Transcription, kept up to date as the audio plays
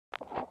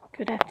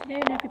Good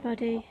afternoon,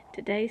 everybody.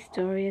 Today's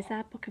story is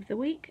our book of the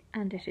week,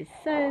 and it is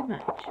So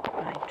Much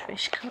by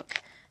Trish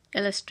Cooke,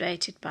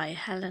 illustrated by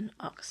Helen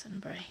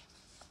Oxenbury.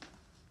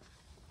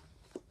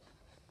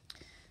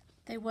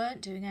 They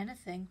weren't doing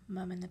anything,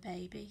 Mum and the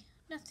baby.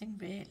 Nothing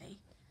really.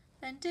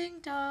 Then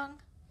ding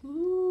dong.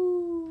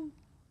 Ooh.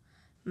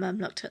 Mum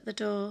looked at the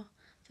door.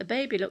 The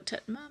baby looked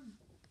at Mum.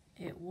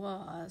 It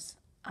was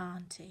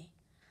Auntie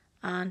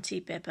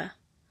Bibber.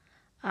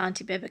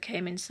 Auntie Bibber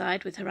came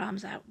inside with her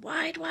arms out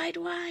wide, wide,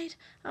 wide,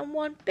 and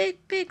one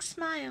big, big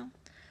smile.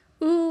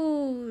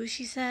 "Ooh,"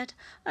 she said,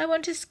 "I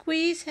want to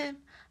squeeze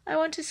him. I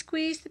want to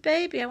squeeze the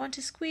baby. I want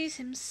to squeeze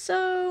him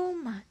so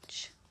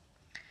much."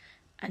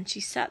 And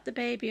she sat the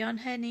baby on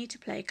her knee to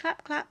play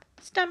clap, clap,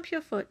 stamp your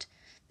foot.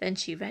 Then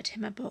she read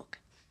him a book.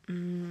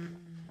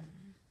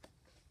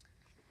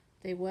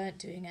 They weren't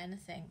doing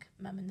anything,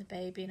 Mum and the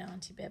baby and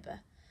Auntie Bibber.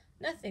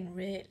 Nothing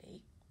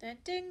really. Then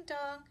ding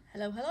dong.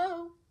 Hello,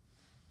 hello.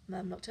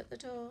 Mum looked at the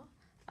door.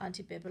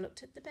 Auntie Bibber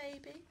looked at the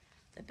baby.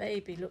 The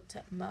baby looked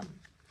at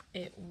Mum.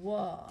 It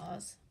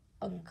was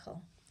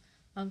Uncle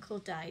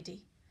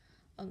Didey.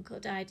 Uncle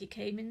Didey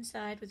came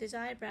inside with his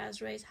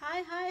eyebrows raised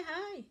high, high,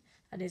 high,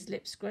 and his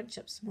lips scrunched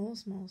up small,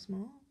 small,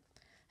 small.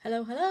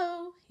 "Hello,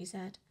 hello," he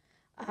said.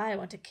 "I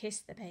want to kiss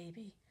the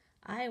baby.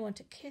 I want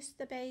to kiss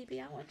the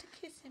baby. I want to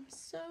kiss him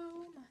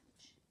so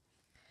much."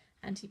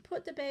 And he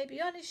put the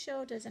baby on his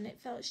shoulders, and it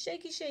felt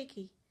shaky,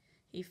 shaky.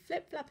 He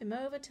flip-flop him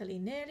over till he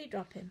nearly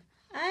dropped him.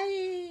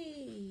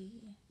 Aye!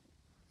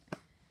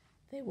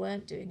 They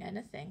weren't doing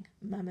anything,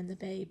 Mum and the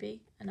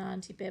baby, and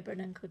Auntie Bibber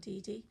and Uncle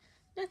Didey.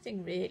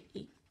 Nothing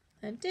really.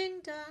 Then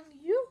ding-dong,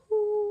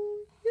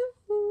 yoo-hoo,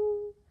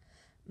 yoo-hoo.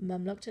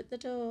 Mum looked at the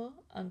door.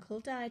 Uncle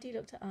Didey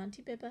looked at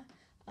Auntie Bibber.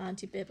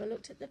 Auntie Bibber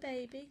looked at the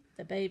baby.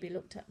 The baby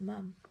looked at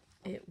Mum.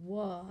 It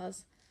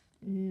was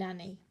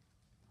Nanny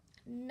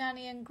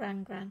and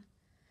Gran-Gran.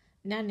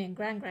 Nanny and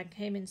Gran-Gran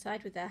came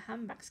inside with their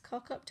handbags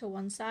cocked up to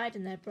one side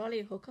and their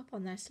brolly hook up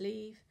on their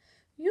sleeve.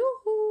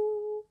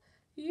 "Yoo-hoo,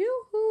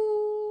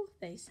 yoo-hoo,"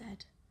 they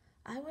said.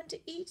 "I want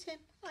to eat him.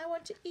 I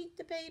want to eat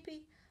the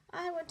baby.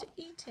 I want to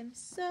eat him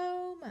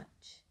so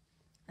much."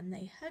 And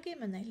they hug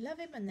him and they love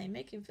him and they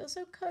make him feel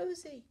so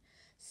cozy,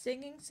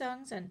 singing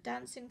songs and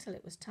dancing till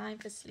it was time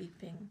for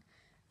sleeping.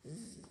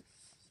 Zzz.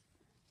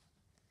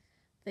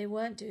 They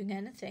weren't doing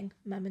anything,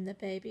 Mum and the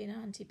baby and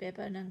Auntie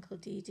Bibber and Uncle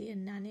Didey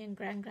and Nanny and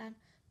Gran-Gran.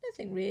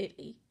 Nothing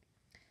really.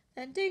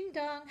 Then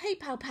ding-dong, hey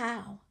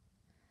pow-pow.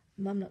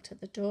 Mum looked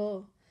at the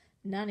door.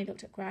 Nanny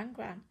looked at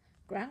Gran-Gran.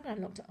 Gran-Gran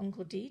looked at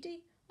Uncle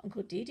Didey.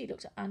 Uncle Didey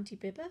looked at Auntie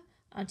Bibber.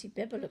 Auntie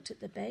Bibber looked at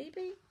the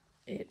baby.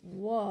 It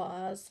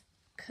was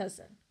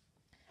Cousin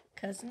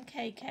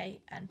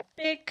KK and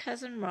big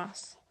Cousin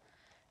Ross.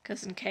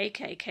 Cousin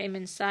KK came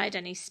inside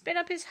and he spin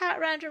up his hat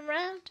round and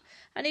round,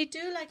 and he'd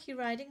do like he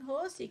riding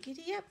horsey,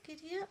 giddy up,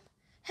 giddy up.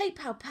 "Hey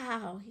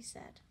pow-pow," he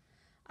said.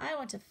 "I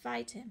want to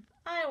fight him.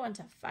 I want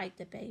to fight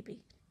the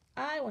baby.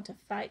 I want to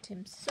fight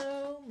him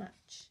so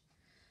much."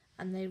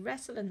 And they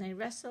wrestle and they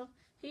wrestle.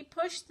 He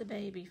pushed the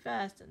baby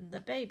first and the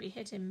baby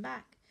hit him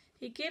back.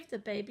 He give the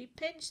baby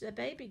pinch, the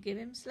baby give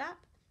him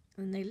slap.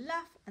 And they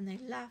laugh and they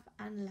laugh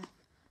and laugh.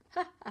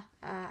 Ha ha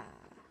ha.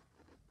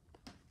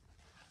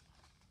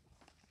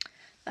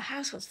 The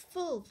house was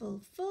full, full,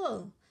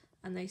 full.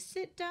 And they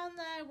sit down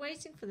there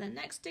waiting for the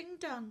next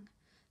ding-dong.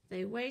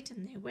 They wait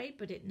and they wait,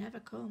 but it never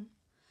come.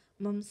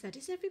 Mum said,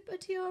 "Is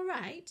everybody all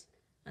right?"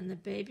 And the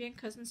baby and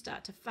cousin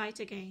start to fight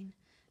again.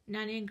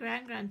 Nanny and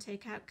Gran-Gran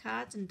take out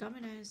cards and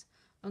dominoes.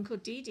 Uncle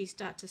Didey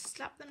start to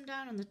slap them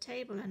down on the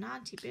table, and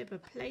Auntie Bibber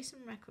play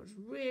some records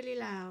really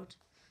loud.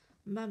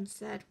 Mum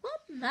said,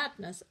 "What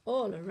madness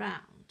all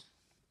around."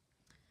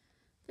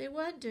 They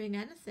weren't doing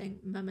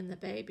anything, Mum and the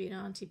baby and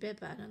Auntie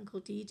Bibber and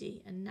Uncle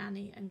Didey and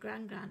Nanny and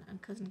Gran-Gran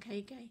and Cousin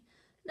KK.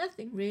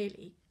 Nothing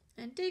really.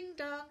 And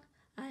ding-dong,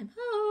 I'm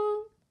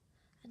home.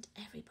 And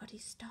everybody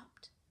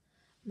stopped.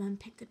 Mum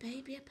picked the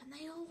baby up and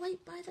they all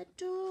wait by the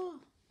door.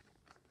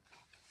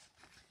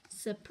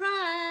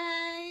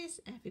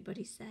 "Surprise!"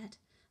 everybody said.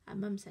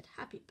 And Mum said,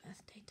 "Happy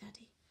birthday,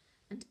 Daddy."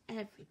 And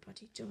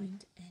everybody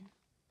joined in.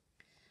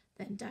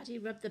 Then Daddy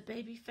rubbed the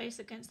baby face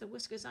against the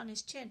whiskers on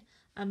his chin,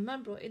 and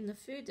Mum brought in the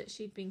food that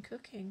she'd been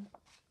cooking.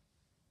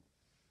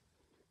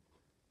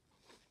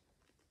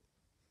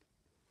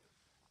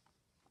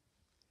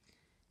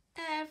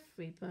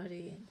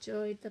 Everybody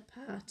enjoyed the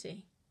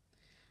party.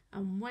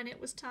 And when it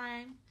was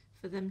time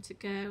for them to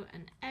go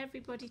and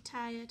everybody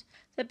tired,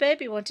 the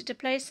baby wanted to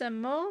play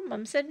some more.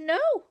 Mum said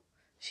no.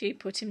 She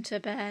put him to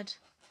bed.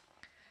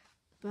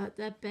 But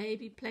the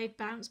baby played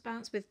bounce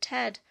bounce with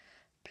Ted,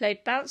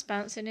 played bounce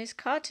bounce in his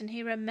cot, and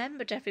he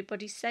remembered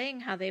everybody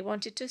saying how they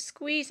wanted to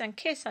squeeze and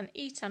kiss and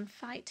eat and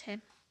fight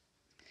him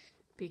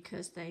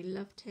because they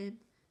loved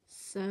him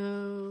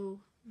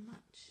so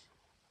much.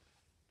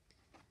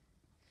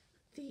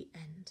 The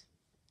end.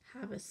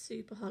 Have a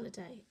super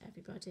holiday,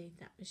 everybody.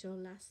 That was your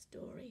last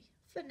story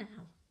for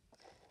now.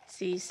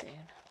 See you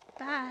soon.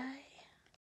 Bye.